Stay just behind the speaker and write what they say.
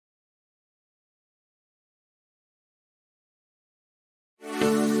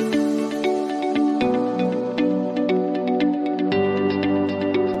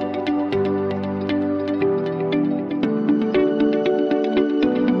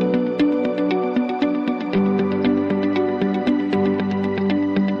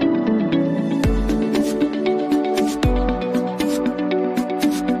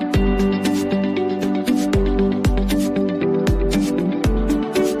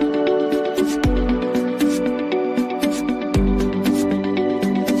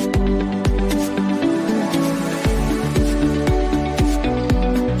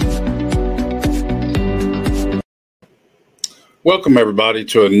Welcome, everybody,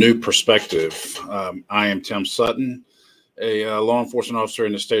 to a new perspective. I am Tim Sutton, a law enforcement officer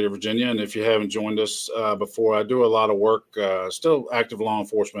in the state of Virginia. And if you haven't joined us before, I do a lot of work, still active law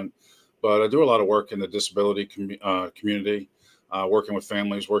enforcement, but I do a lot of work in the disability community, working with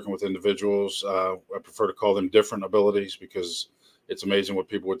families, working with individuals. I prefer to call them different abilities because it's amazing what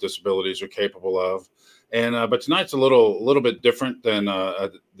people with disabilities are capable of. And but tonight's a little bit different than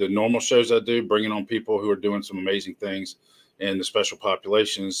the normal shows I do, bringing on people who are doing some amazing things in the special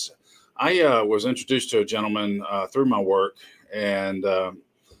populations. I was introduced to a gentleman through my work, and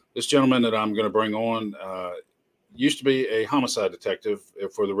this gentleman that I'm going to bring on used to be a homicide detective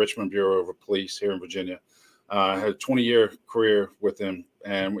for the Richmond Bureau of Police here in Virginia. Had a 20-year career with him,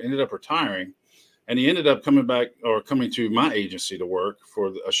 and ended up retiring. And he ended up coming to my agency to work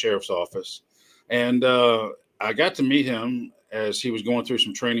for a sheriff's office. And I got to meet him as he was going through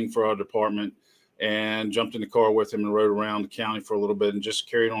some training for our department, and jumped in the car with him and rode around the county for a little bit and just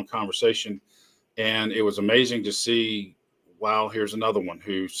carried on conversation. And it was amazing to see, wow, here's another one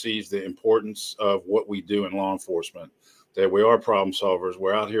who sees the importance of what we do in law enforcement, that we are problem solvers.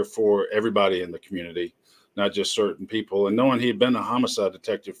 We're out here for everybody in the community, not just certain people. And knowing he'd been a homicide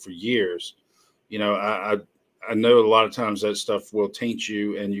detective for years, I know a lot of times that stuff will taint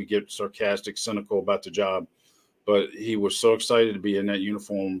you and you get sarcastic, cynical about the job. But he was so excited to be in that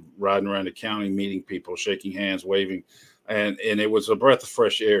uniform, riding around the county, meeting people, shaking hands, waving. And it was a breath of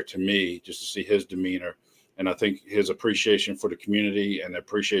fresh air to me just to see his demeanor. And I think his appreciation for the community and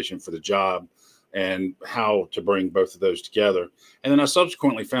appreciation for the job and how to bring both of those together. And then I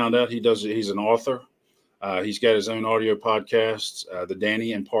subsequently found out he's an author. He's got his own audio podcasts, the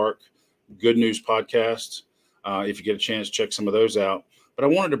Danny and Park Good News podcasts. If you get a chance, check some of those out. But I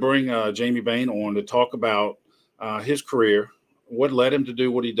wanted to bring James Baynes on to talk about his career, what led him to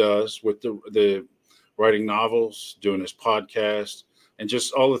do what he does with the writing novels, doing his podcast, and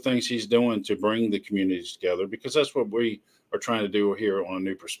just all the things he's doing to bring the communities together, because that's what we are trying to do here on A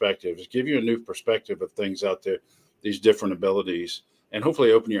New Perspective, is give you a new perspective of things out there, these different abilities, and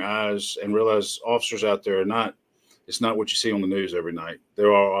hopefully open your eyes and realize officers out there it's not what you see on the news every night.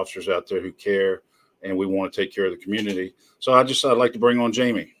 There are officers out there who care, and we want to take care of the community. So I'd like to bring on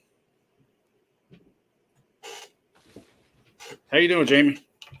Jamie. How you doing, Jamie?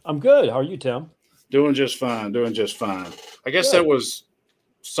 I'm good. How are you, Tim? Doing just fine. I guess That was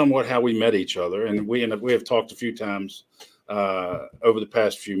somewhat how we met each other, and we have talked a few times over the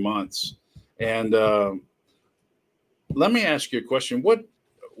past few months. And let me ask you a question. What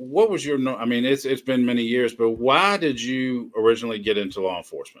was your? I mean, it's been many years, but why did you originally get into law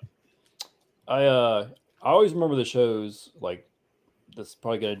enforcement? I always remember the shows like. This is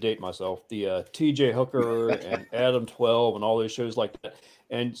probably going to date myself. The T.J. Hooker and Adam 12 and all those shows like that.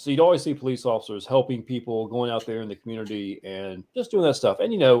 And so you'd always see police officers helping people, going out there in the community and just doing that stuff.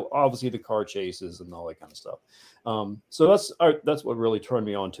 And, obviously the car chases and all that kind of stuff. So that's what really turned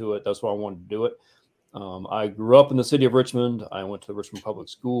me on to it. That's why I wanted to do it. I grew up in the city of Richmond. I went to Richmond Public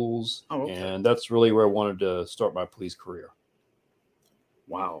Schools. Oh, okay. And that's really where I wanted to start my police career.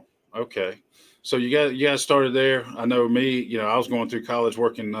 Wow. Okay. So you guys started there. I know me, I was going through college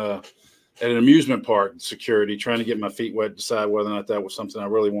working at an amusement park security, trying to get my feet wet, decide whether or not that was something I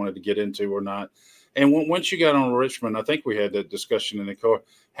really wanted to get into or not. And once you got on Richmond, I think we had that discussion in the car.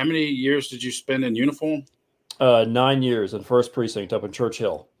 How many years did you spend in uniform? 9 years in 1st Precinct up in Church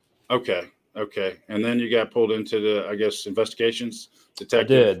Hill. Okay. And then you got pulled into the, I guess, investigations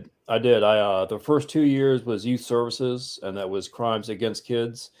detective. I did. The first 2 years was youth services, and that was crimes against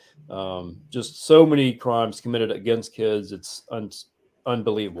kids. Just so many crimes committed against kids. It's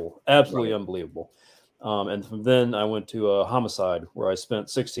unbelievable, absolutely unbelievable. And from then I went to homicide, where I spent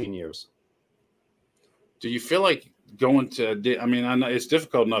 16 years. Do you feel like going to, I know it's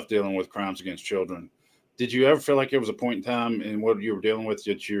difficult enough dealing with crimes against children. Did you ever feel like there was a point in time in what you were dealing with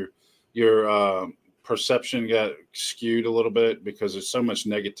that your perception got skewed a little bit because there's so much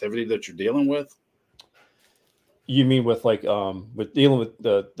negativity that you're dealing with? You mean with with dealing with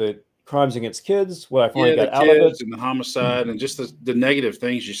the crimes against kids? What I finally got out of it, and the homicide, and just the negative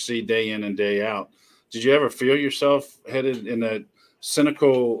things you see day in and day out. Did you ever feel yourself headed in that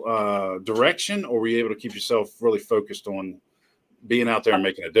cynical direction, or were you able to keep yourself really focused on being out there and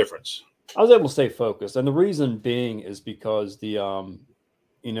making a difference? I was able to stay focused, and the reason being is because the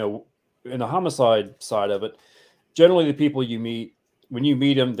in the homicide side of it, generally the people you meet, when you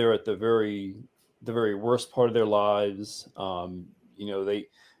meet them, they're at the very worst part of their lives.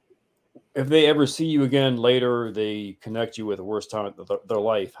 If they ever see you again later, they connect you with the worst time of their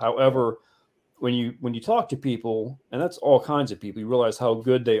life. However, when you talk to people, and that's all kinds of people, you realize how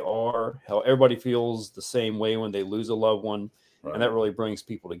good they are, how everybody feels the same way when they lose a loved one. Right. and that really brings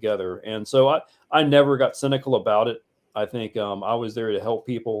people together. And so I never got cynical about it. I think I was there to help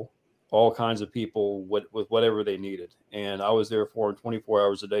people, all kinds of people, with whatever they needed, and I was there for them 24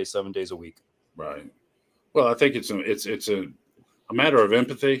 hours a day, 7 days a week. Right. Well, I think it's a matter of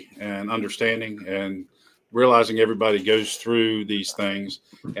empathy and understanding and realizing everybody goes through these things.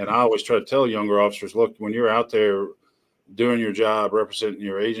 And I always try to tell younger officers, look, when you're out there doing your job, representing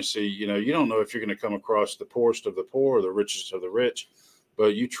your agency, you know, you don't know if you're going to come across the poorest of the poor or the richest of the rich,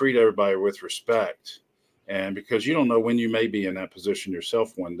 but you treat everybody with respect. And because you don't know when you may be in that position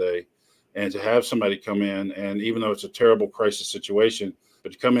yourself one day, and to have somebody come in, and even though it's a terrible crisis situation,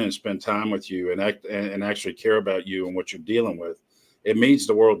 but to come in and spend time with you and act and actually care about you and what you're dealing with, it means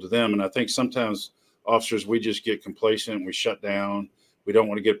the world to them. And I think sometimes officers, we just get complacent, we shut down, we don't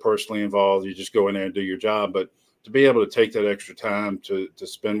want to get personally involved. You just go in there and do your job. But to be able to take that extra time to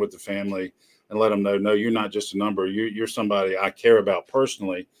spend with the family and let them know, no, you're not just a number. You're somebody I care about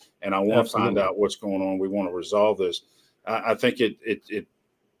personally, and I want to find out what's going on. We want to resolve this. I think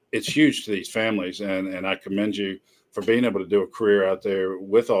it's huge to these families, and I commend you for being able to do a career out there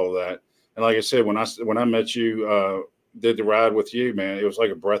with all of that. And like I said, when I met you, did the ride with you, man, it was like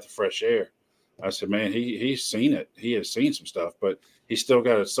a breath of fresh air. I said, man, he's seen it. He has seen some stuff, but he's still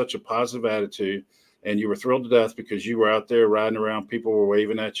got such a positive attitude. And you were thrilled to death because you were out there riding around. People were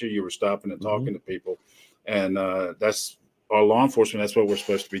waving at you. You were stopping and talking to people. And that's our law enforcement. That's what we're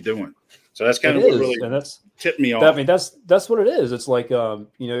supposed to be doing. So that's kind of what really tipped me off. I mean, that's what it is. It's like, you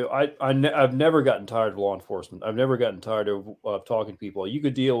know, I've never gotten tired of law enforcement. I've never gotten tired of talking to people. You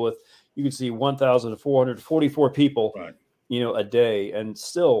could see 1,444 people, right, you know, a day, and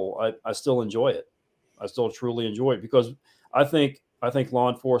still, I still enjoy it. I still truly enjoy it because I think law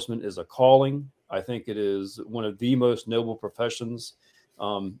enforcement is a calling. I think it is one of the most noble professions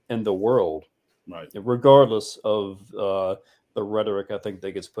in the world, right, regardless of the rhetoric I think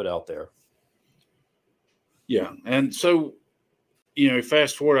that gets put out there. Yeah, and so, you know,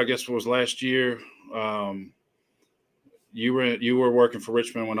 fast forward, I guess it was last year. You were working for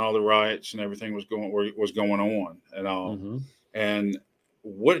Richmond when all the riots and everything was going on, and all. Mm-hmm. And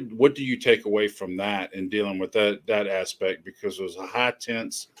what do you take away from that in dealing with that aspect? Because it was a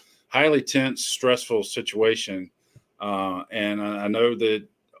highly tense, stressful situation, and I know that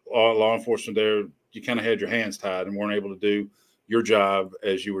all law enforcement there, you kind of had your hands tied and weren't able to do your job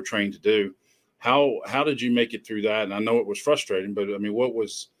as you were trained to do. How did you make it through that? And I know it was frustrating, but I mean, what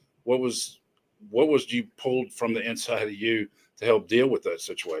was you pulled from the inside of you to help deal with that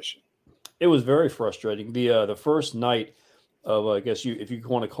situation? It was very frustrating. The first night of, I guess if you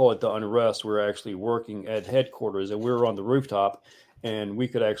want to call it the unrest, we were actually working at headquarters, and we were on the rooftop, and we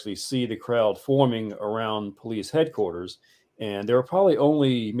could actually see the crowd forming around police headquarters. And there were probably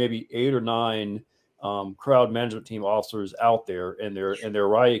only maybe 8 or 9 crowd management team officers out there in their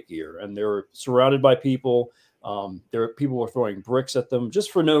riot gear, and they were surrounded by people. People were throwing bricks at them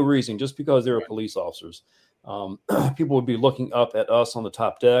just for no reason, just because they were police officers. People would be looking up at us on the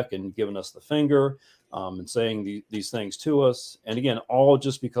top deck and giving us the finger and saying these things to us. And again, all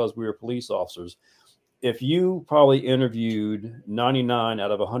just because we were police officers. If you probably interviewed 99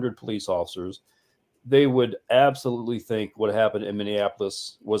 out of 100 police officers, they would absolutely think what happened in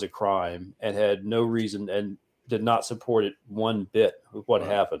Minneapolis was a crime and had no reason and did not support it one bit with what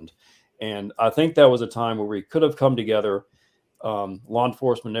happened. And I think that was a time where we could have come together, law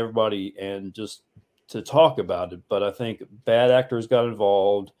enforcement, everybody, and just to talk about it. But I think bad actors got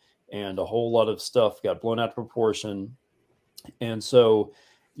involved and a whole lot of stuff got blown out of proportion. And so,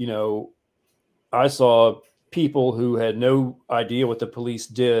 you know, I saw people who had no idea what the police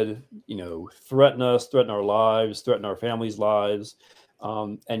did, you know, threaten us, threaten our lives, threaten our families' lives.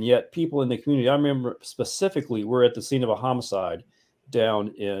 And yet people in the community, I remember specifically, we're at the scene of a homicide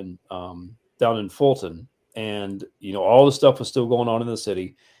down in Fulton. And, you know, all the stuff was still going on in the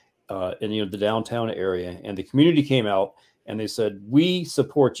city, in, you know, the downtown area. And the community came out and they said, we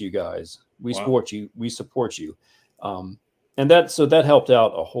support you guys. We support you. We support you. And that helped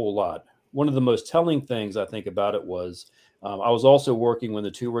out a whole lot. One of the most telling things I think about it was I was also working when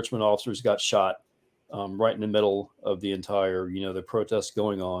the 2 Richmond officers got shot right in the middle of the entire, you know, the protests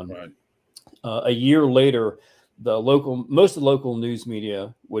going on. Right. A year later, most of the local news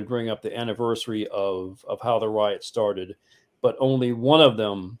media would bring up the anniversary of how the riot started, but only one of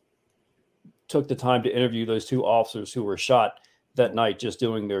them took the time to interview those 2 officers who were shot that night just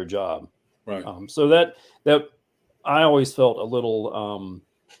doing their job. Right. So that I always felt a little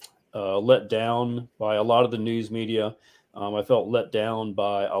let down by a lot of the news media. I felt let down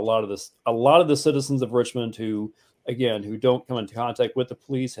by a lot of the citizens of Richmond who don't come into contact with the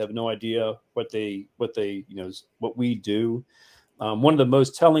police, have no idea what we do. One of the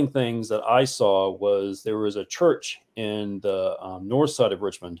most telling things that I saw was there was a church in the north side of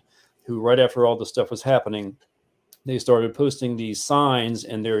Richmond who, right after all the stuff was happening, they started posting these signs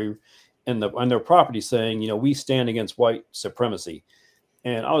on their property saying, we stand against white supremacy.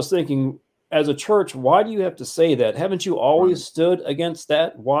 And I was thinking, as a church, why do you have to say that? Haven't you always stood against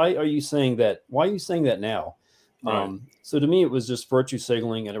that? Why are you saying that? Why are you saying that now? Right. So to me, it was just virtue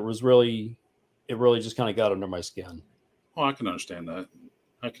signaling, and it really just kind of got under my skin. Well, I can understand that.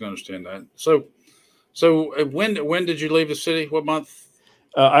 So when did you leave the city? What month?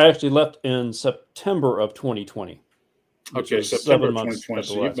 I actually left in September of 2020. Okay, September 2020.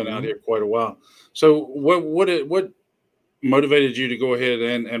 So you've been out here quite a while. So what motivated you to go ahead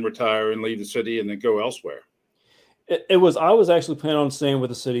and retire and leave the city and then go elsewhere? I was actually planning on staying with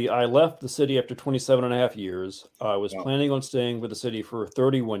the city. I left the city after 27 and a half years. I was planning on staying with the city for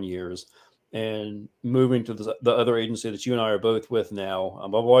 31 years and moving to the other agency that you and I are both with now.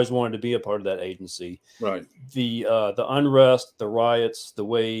 I've always wanted to be a part of that agency. Right. The unrest, the riots, the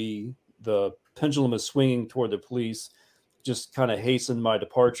way the pendulum is swinging toward the police just kind of hastened my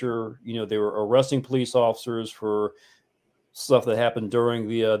departure. They were arresting police officers for stuff that happened during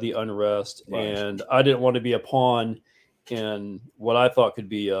the unrest, and I didn't want to be a pawn in what I thought could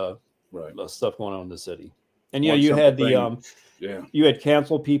be stuff going on in the city. And you had you had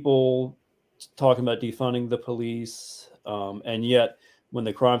canceled people talking about defunding the police, and yet when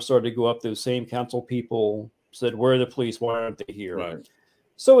the crime started to go up, those same canceled people said, "Where are the police? Why aren't they here?" Right.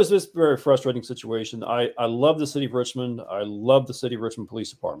 So it's this very frustrating situation. I love the city of Richmond. I love the city of Richmond Police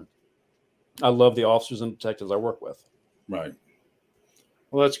Department. I love the officers and detectives I work with. Right.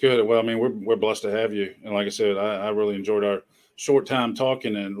 Well, that's good. Well, I mean, we're blessed to have you. And like I said, I really enjoyed our short time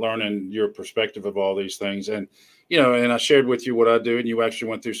talking and learning your perspective of all these things. And, and I shared with you what I do, and you actually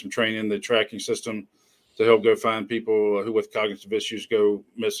went through some training, the tracking system to help go find people who with cognitive issues go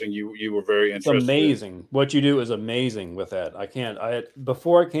missing. You were very interested. It's amazing. What you do is amazing with that.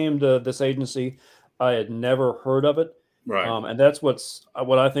 Before I came to this agency, I had never heard of it. Right. And that's what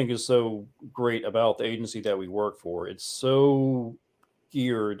I think is so great about the agency that we work for. It's so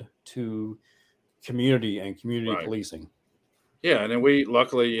geared to community and community policing. Yeah, and then we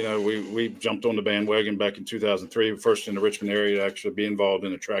luckily, we jumped on the bandwagon back in 2003, first in the Richmond area to actually be involved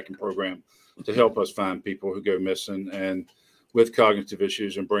in a tracking program to help us find people who go missing and with cognitive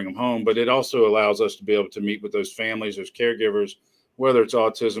issues and bring them home. But it also allows us to be able to meet with those families, those caregivers, whether it's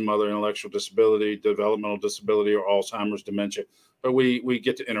autism, other intellectual disability, developmental disability, or Alzheimer's, dementia. But we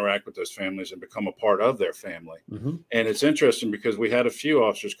get to interact with those families and become a part of their family. Mm-hmm. And it's interesting because we had a few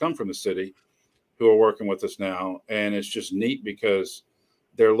officers come from the city who are working with us now. And it's just neat because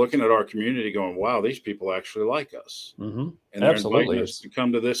they're looking at our community going, wow, these people actually like us. Mm-hmm. And they're inviting us to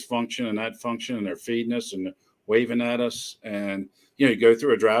come to this function and that function, and they're feeding us and waving at us. And, you go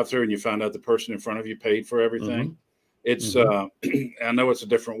through a drive-through and you find out the person in front of you paid for everything. Mm-hmm. It's, I know it's a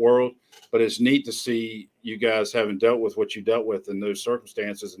different world, but it's neat to see you guys having dealt with what you dealt with in those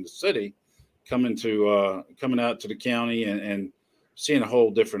circumstances in the city, coming out to the county and seeing a whole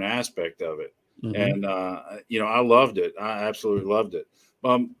different aspect of it. Mm-hmm. And, I loved it. I absolutely loved it.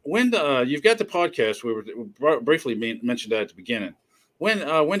 When you've got the podcast, we were briefly mentioned that at the beginning.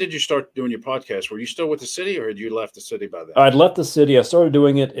 When did you start doing your podcast? Were you still with the city, or had you left the city by then? I'd left the city. I started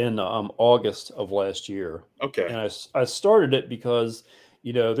doing it in August of last year. Okay. And I started it because,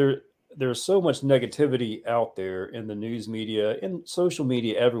 there's so much negativity out there in the news media, in social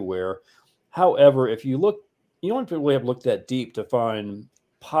media, everywhere. However, if you look, you don't really have to look that deep to find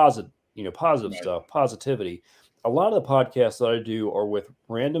positive stuff, positivity. A lot of the podcasts that I do are with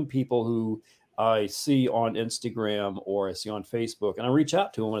random people who I see on Instagram or I see on Facebook, and I reach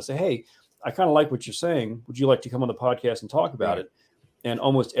out to them and I say, hey, I kind of like what you're saying. Would you like to come on the podcast and talk about it? And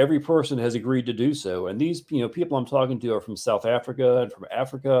almost every person has agreed to do so. And these, people I'm talking to are from South Africa and from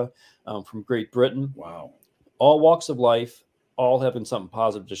Africa, from Great Britain. Wow. All walks of life, all having something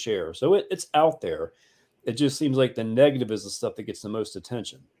positive to share. So it's out there. It just seems like the negative is the stuff that gets the most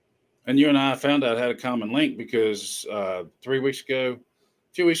attention. And you and I found out had a common link because a few weeks ago,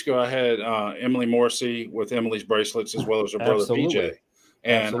 I had Emily Morrissey with Emily's Bracelets, as well as her brother BJ.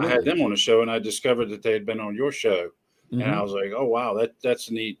 And I had them on the show, and I discovered that they had been on your show. Mm-hmm. And I was like, oh, wow, that's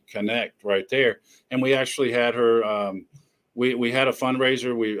a neat connect right there. And we actually had her, we had a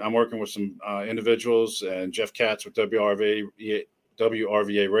fundraiser. I'm working with some individuals, and Jeff Katz with WRVA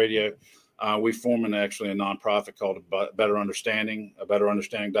Radio. We formed actually a nonprofit called Better Understanding,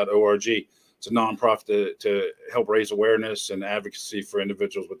 betterunderstanding.org. It's a nonprofit to help raise awareness and advocacy for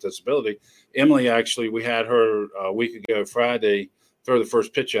individuals with disability. Emily, actually, we had her a week ago Friday throw the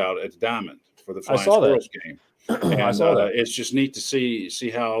first pitch out at the Diamond for the Flying Squirrels game. I saw that. It's just neat to see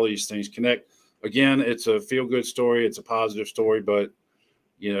how all these things connect. Again, it's a feel good story. It's a positive story, but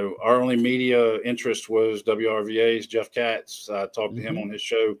our only media interest was WRVA's Jeff Katz. I talked to him on his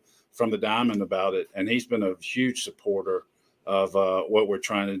show From the Diamond about it, and he's been a huge supporter of what we're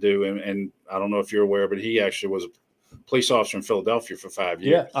trying to do. And I don't know if you're aware, but he actually was a police officer in Philadelphia for 5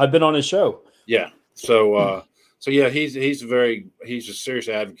 years. Yeah, I've been on his show. Yeah. So yeah, he's a serious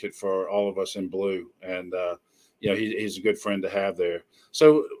advocate for all of us in blue, and he's a good friend to have there.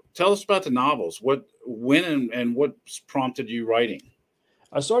 So tell us about the novels. When and what prompted you writing?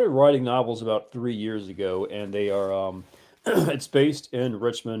 I started writing novels about 3 years ago, and they are it's based in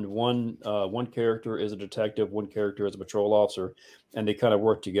Richmond. One character is a detective, one character is a patrol officer, and they kind of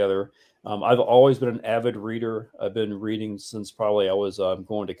work together. I've always been an avid reader. I've been reading since probably I was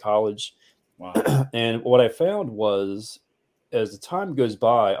going to college. Wow. And what I found was, as the time goes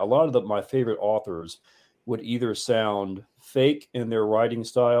by, a lot of my favorite authors would either sound fake in their writing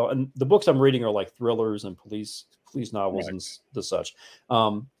style, and the books I'm reading are like thrillers and police novels and the such.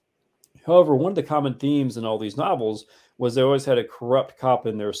 However, one of the common themes in all these novels was they always had a corrupt cop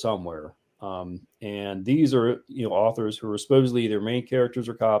in there somewhere. And these are authors who are supposedly either main characters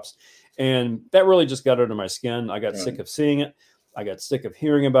or cops, and that really just got under my skin. I got sick of seeing it. I got sick of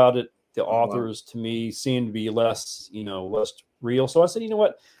hearing about it. The authors to me seemed to be less real. So I said, you know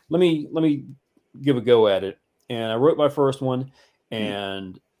what? Let me give a go at it. And I wrote my first one,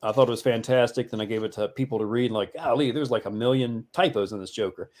 and I thought it was fantastic. Then I gave it to people to read, and like, golly, there's like 1 million typos in this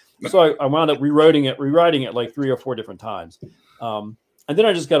Joker. So I wound up rewriting it like 3 or 4 different times. And then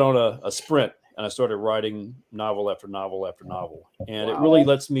I just got on a sprint, and I started writing novel after novel after novel. And it really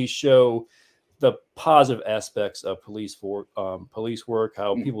lets me show the positive aspects of police work,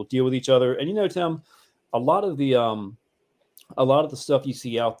 how people deal with each other. And Tim, a lot of the stuff you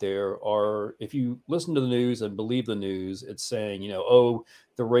see out there are, if you listen to the news and believe the news, it's saying, oh,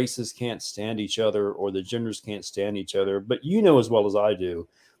 the races can't stand each other or the genders can't stand each other. But as well as I do,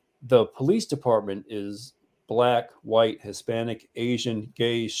 the police department is Black, white, Hispanic, Asian,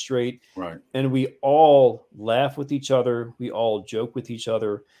 gay, straight. Right. And we all laugh with each other. We all joke with each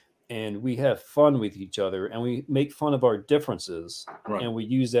other. And we have fun with each other, and we make fun of our differences, and we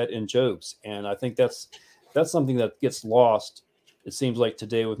use that in jokes. And I think that's something that gets lost, it seems like,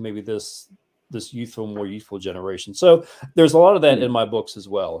 today with maybe this more youthful generation. So there's a lot of that in my books as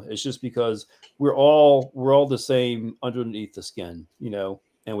well. It's just because we're all the same underneath the skin,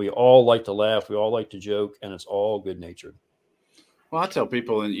 and we all like to laugh, we all like to joke, and it's all good natured. Well, I tell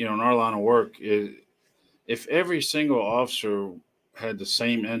people, in our line of work, if every single officer had the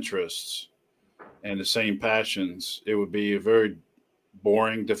same interests and the same passions, it would be a very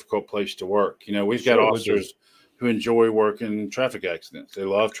boring, difficult place to work. We've got officers who enjoy working traffic accidents. They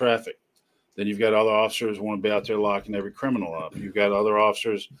love traffic. Then you've got other officers who want to be out there locking every criminal up. You've got other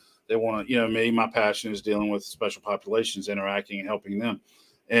officers that want to, my passion is dealing with special populations, interacting and helping them.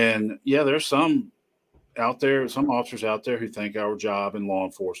 And there's some officers out there who think our job in law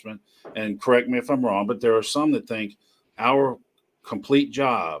enforcement, and correct me if I'm wrong, but there are some that think our complete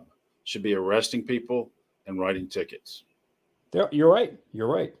job should be arresting people and writing tickets. You're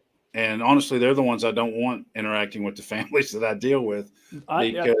right. And honestly, they're the ones I don't want interacting with the families that I deal with,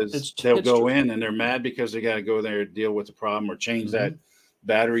 because they'll go in and they're mad because they got to go there and deal with the problem or change that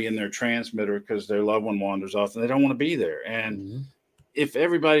battery in their transmitter because their loved one wanders off and they don't want to be there. And if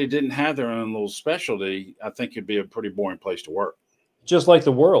everybody didn't have their own little specialty, I think it'd be a pretty boring place to work. Just like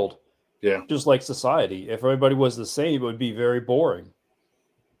the world. Yeah. Just like society. If everybody was the same, it would be very boring.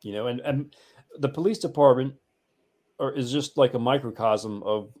 And the police department is just like a microcosm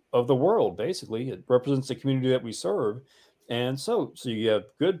of the world, basically. It represents the community that we serve. And so you have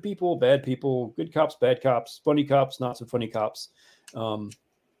good people, bad people, good cops, bad cops, funny cops, not so funny cops.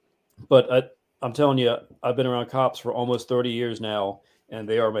 But I'm telling you, I've been around cops for almost 30 years now, and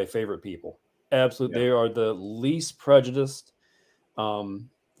they are my favorite people. Absolutely. Yeah. They are the least prejudiced,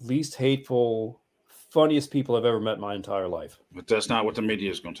 least hateful, funniest people I've ever met in my entire life. But that's not what the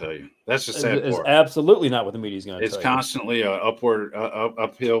media is going to tell you. That's the sad part. It's absolutely not what the media is going to tell you. It's constantly an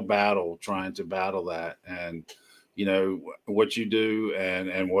uphill battle trying to battle that. And, what you do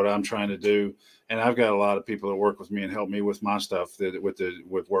and what I'm trying to do. And I've got a lot of people that work with me and help me with my stuff with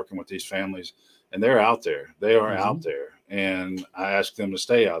working with these families. And they're out there. They are out there. And I ask them to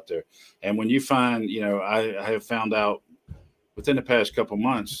stay out there. And when you find, I have found out within the past couple of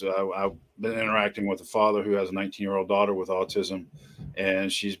months, I've been interacting with a father who has a 19-year-old daughter with autism,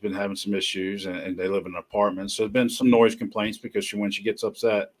 and she's been having some issues, and they live in an apartment. So there's been some noise complaints because when she gets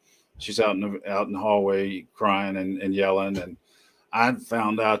upset, she's out in the hallway crying and yelling. And I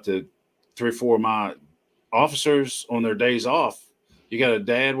found out that 3 or 4 of my officers on their days off, you got a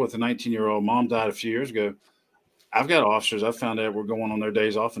dad with a 19-year-old, mom died a few years ago. I've got officers I found out were going on their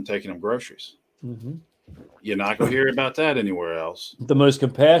days off and taking them groceries. Mm-hmm. You're not going to hear about that anywhere else. The most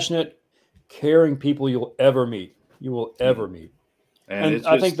compassionate, caring people you'll ever meet. You will ever meet. And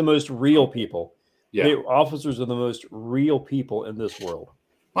I think the most real people. Yeah. Officers are the most real people in this world.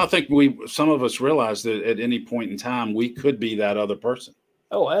 Well, I think some of us realize that at any point in time, we could be that other person.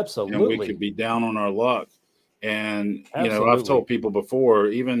 Oh, absolutely. And we could be down on our luck. And, I've told people before,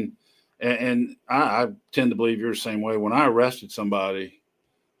 even, and I tend to believe you're the same way. When I arrested somebody,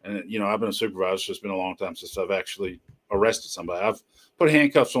 and, I've been a supervisor, so it's been a long time since I've actually arrested somebody. I've put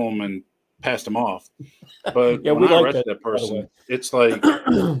handcuffs on them and passed them off. But yeah, when I arrested that person, it's like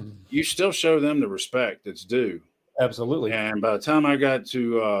you still show them the respect that's due. Absolutely. And by the time I got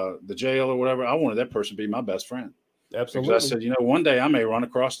to the jail or whatever, I wanted that person to be my best friend. Absolutely. Because I said, one day I may run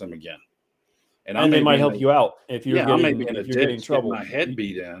across them again. And they might help you out if you're getting in trouble. My head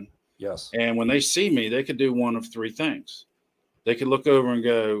beat in. Yes. And when they see me, they could do one of three things. They could look over and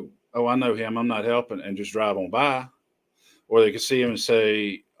go, "Oh, I know him. I'm not helping," and just drive on by. Or they could see him and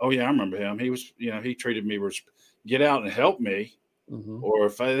say, "Oh yeah, I remember him. He was, he treated me. Get out and help me." Mm-hmm. Or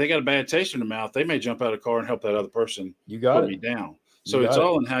if they got a bad taste in the mouth, they may jump out of the car and help that other person. Put me down. So it's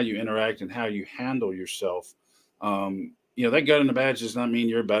all in how you interact and how you handle yourself. That gun and the badge does not mean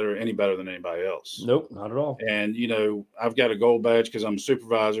you're any better than anybody else. Nope, not at all. And, I've got a gold badge because I'm a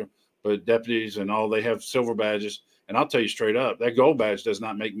supervisor, but deputies and all, they have silver badges. And I'll tell you straight up, that gold badge does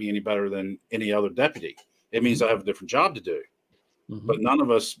not make me any better than any other deputy. It means I have a different job to do. Mm-hmm. But none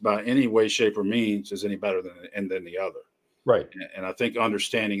of us by any way, shape, or means is any better than the other. Right. And I think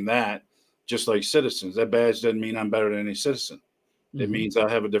understanding that, just like citizens, that badge doesn't mean I'm better than any citizen. Mm-hmm. It means I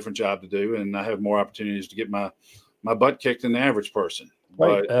have a different job to do and I have more opportunities to get my butt kicked than the average person.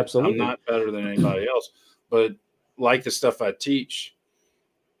 Right. But absolutely. I'm not better than anybody else. But like the stuff I teach,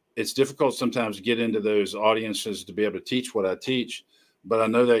 it's difficult sometimes to get into those audiences to be able to teach what I teach. But I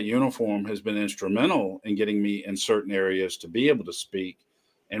know that uniform has been instrumental in getting me in certain areas to be able to speak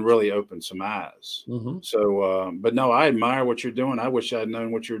and really open some eyes. Mm-hmm. So, but no, I admire what you're doing. I wish I'd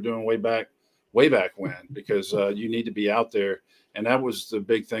known what you were doing way back when, because you need to be out there. And that was the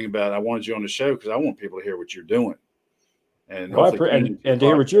big thing about, I wanted you on the show because I want people to hear what you're doing. And, and to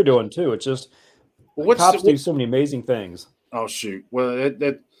hear what you're doing too. It's just, cops do so many amazing things. Oh shoot. Well,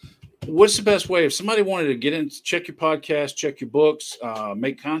 what's the best way if somebody wanted to get in, check your podcast, check your books,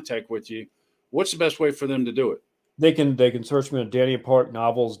 make contact with you? What's the best way for them to do it? They can search me on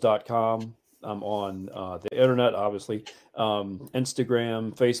DannyParkNovels.com. I'm on the internet, obviously,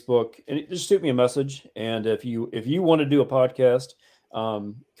 Instagram, Facebook, and just shoot me a message. And if you want to do a podcast,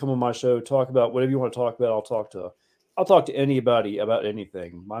 come on my show, talk about whatever you want to talk about. I'll talk to anybody about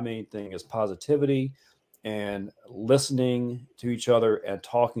anything. My main thing is positivity and listening to each other and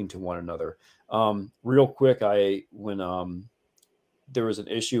talking to one another. Real quick, when there was an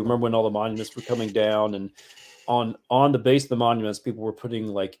issue, remember when all the monuments were coming down, and on the base of the monuments, people were putting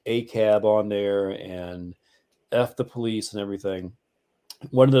like ACAB on there and F the police and everything.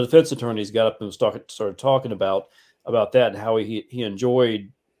 One of the defense attorneys got up and started talking about that and how he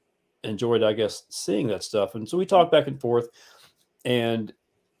enjoyed, I guess, seeing that stuff. And so we talked back and forth, and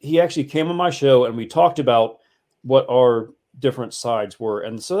he actually came on my show and we talked about what our different sides were.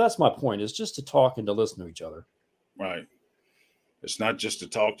 And so that's my point, is just to talk and to listen to each other. Right. It's not just to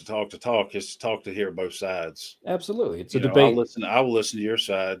talk. It's to talk to hear both sides. Absolutely. It's a debate. I will listen to your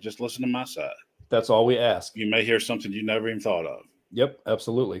side. Just listen to my side. That's all we ask. You may hear something you never even thought of. Yep,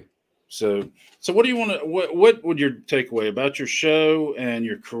 absolutely. So what do you want to, what would your takeaway about your show and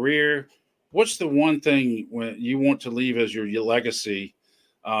your career? What's the one thing when you want to leave as your legacy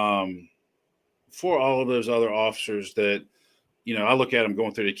for all of those other officers that, I look at them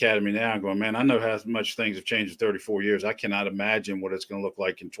going through the academy now and going, man, I know how much things have changed in 34 years. I cannot imagine what it's going to look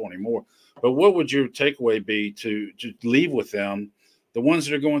like in 20 more. But what would your takeaway be to leave with them, the ones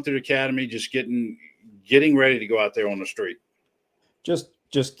that are going through the academy, just getting ready to go out there on the street?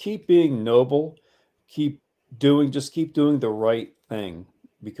 Just keep being noble, keep doing the right thing,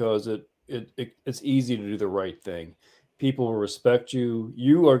 because it's easy to do the right thing. People will respect you.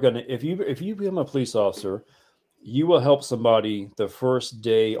 You are going to, if you become a police officer, you will help somebody the first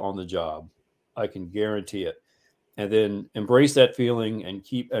day on the job. I can guarantee it. And then embrace that feeling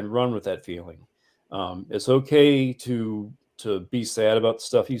and run with that feeling. It's okay to be sad about the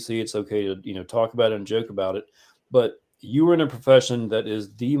stuff you see. It's okay to, talk about it and joke about it, but you are in a profession that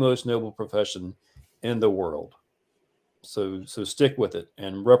is the most noble profession in the world. So stick with it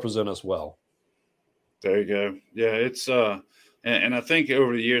and represent us well. There you go. Yeah, it's and I think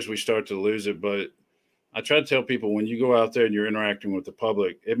over the years we start to lose it, but I try to tell people when you go out there and you're interacting with the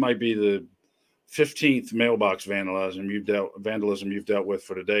public, it might be the 15th mailbox vandalism you've dealt with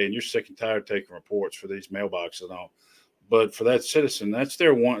for today, and you're sick and tired of taking reports for these mailboxes and all. But for that citizen, that's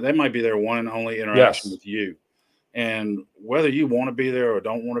their one. That might be their one and only interaction with you. And whether you want to be there or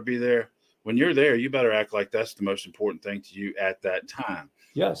don't want to be there, when you're there, you better act like that's the most important thing to you at that time.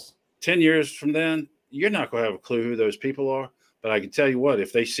 Yes. 10 years from then, you're not going to have a clue who those people are. But I can tell you what,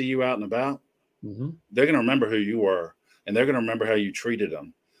 if they see you out and about, they're going to remember who you were, and they're going to remember how you treated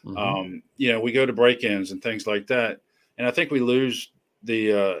them. We go to break-ins and things like that. And I think we lose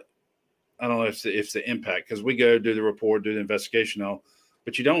the, I don't know if it's the impact, because we go do the report, do the investigation, all,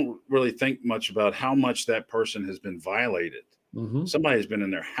 but you don't really think much about how much that person has been violated. Somebody has been in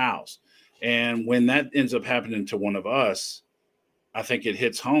their house. And when that ends up happening to one of us, I think it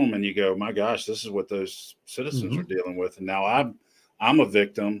hits home and you go, my gosh, this is what those citizens are dealing with. And now I'm a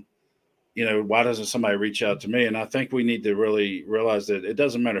victim. Why doesn't somebody reach out to me? And I think we need to really realize that it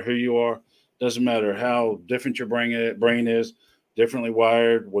doesn't matter who you are. Doesn't matter how different your brain is, differently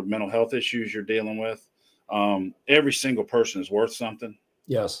wired, what mental health issues you're dealing with. Every single person is worth something.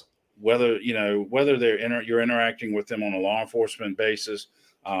 Yes. Whether you're interacting with them on a law enforcement basis,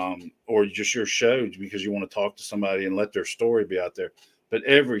 or just your show because you want to talk to somebody and let their story be out there. But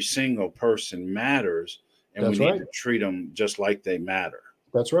every single person matters, and we need to treat them just like they matter.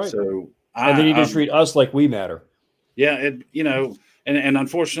 That's right. So and they need to treat us like we matter. Yeah, and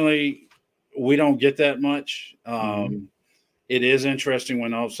unfortunately, we don't get that much. It is interesting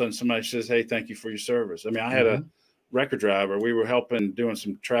when all of a sudden somebody says, "Hey, thank you for your service." I mean, I had a record driver. We were helping doing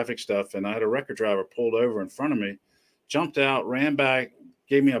some traffic stuff, and I had a record driver pulled over in front of me, jumped out, ran back,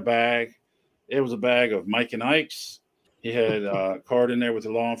 gave me a bag. It was a bag of Mike and Ike's. He had a card in there with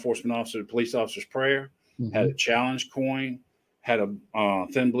the law enforcement officer, the police officer's prayer, had a challenge coin, had a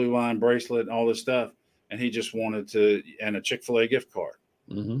thin blue line bracelet, and all this stuff. And he just wanted and a Chick-fil-A gift card.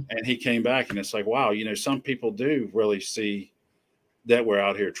 And he came back, and it's like, wow, some people do really see that we're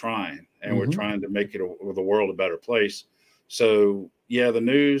out here trying, and we're trying to make the world a better place. So, yeah, the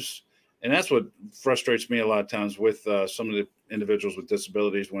news, and that's what frustrates me a lot of times with some of the individuals with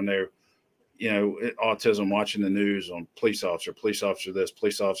disabilities when they're, autism, watching the news on police officer this,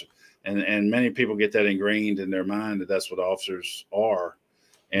 police officer. And many people get that ingrained in their mind that that's what officers are.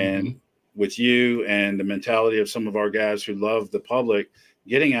 And with you and the mentality of some of our guys who love the public,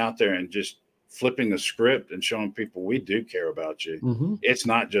 getting out there and just flipping the script and showing people we do care about you. It's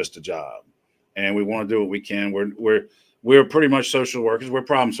not just a job, and we want to do what we can. We're pretty much social workers. We're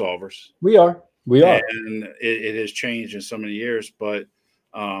problem solvers. We are. And it has changed in so many years, but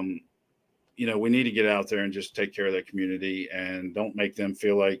we need to get out there and just take care of that community and don't make them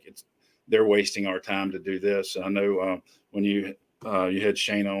feel like they're wasting our time to do this. And I know when you had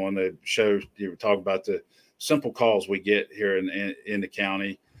Shane on the show, you were talking about the simple calls we get here in the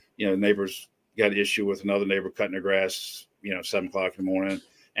county. Neighbors got an issue with another neighbor cutting their grass, 7 o'clock in the morning,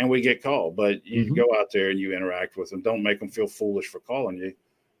 and we get called. But you go out there and you interact with them. Don't make them feel foolish for calling you.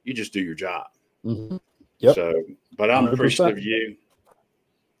 You just do your job. Yep. So, but I'm 100%. appreciative of you.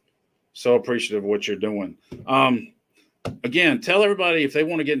 So appreciative of what you're doing. Again, tell everybody if they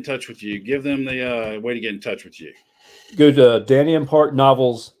want to get in touch with you, give them the way to get in touch with you. Go to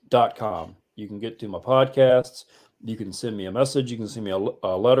DannyandPartNovels.com. You can get to my podcasts. You can send me a message. You can send me a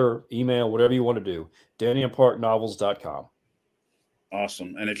letter, email, whatever you want to do. DannyandPartNovels.com.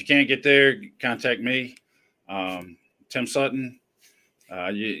 Awesome. And if you can't get there, contact me, Tim Sutton.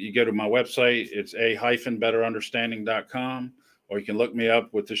 You go to my website. It's a-betterunderstanding.com, or you can look me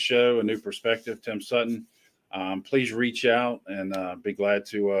up with the show, A New Perspective, Tim Sutton. Please reach out, and be glad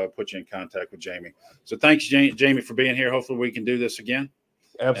to put you in contact with Jamie. So thanks, Jamie, for being here. Hopefully we can do this again.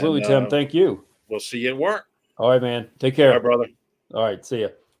 Absolutely, Tim. Thank you. We'll see you at work. All right, man. Take care. All right, brother. All right. See ya.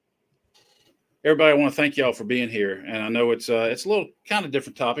 Everybody, I want to thank y'all for being here. And I know it's a little kind of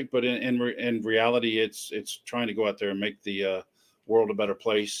different topic, but in reality, it's trying to go out there and make the world a better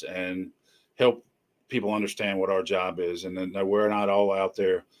place and help people understand what our job is. And then we're not all out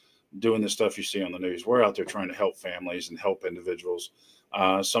there doing the stuff you see on the news. We're out there trying to help families and help individuals.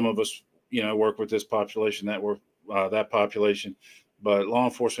 Some of us, work with this population, that population, but law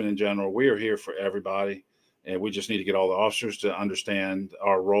enforcement in general, we are here for everybody. And we just need to get all the officers to understand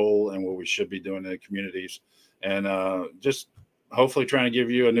our role and what we should be doing in the communities. And just hopefully trying to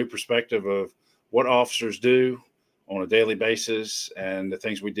give you a new perspective of what officers do on a daily basis and the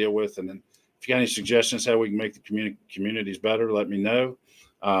things we deal with. And then if you got any suggestions how we can make the communities better, let me know.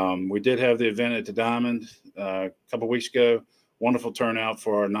 We did have the event at the Diamond a couple of weeks ago. Wonderful turnout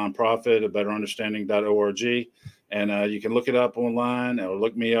for our nonprofit at betterunderstanding.org. And you can look it up online or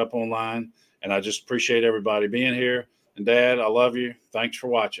look me up online. And I just appreciate everybody being here. And Dad, I love you. Thanks for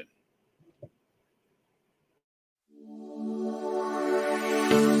watching.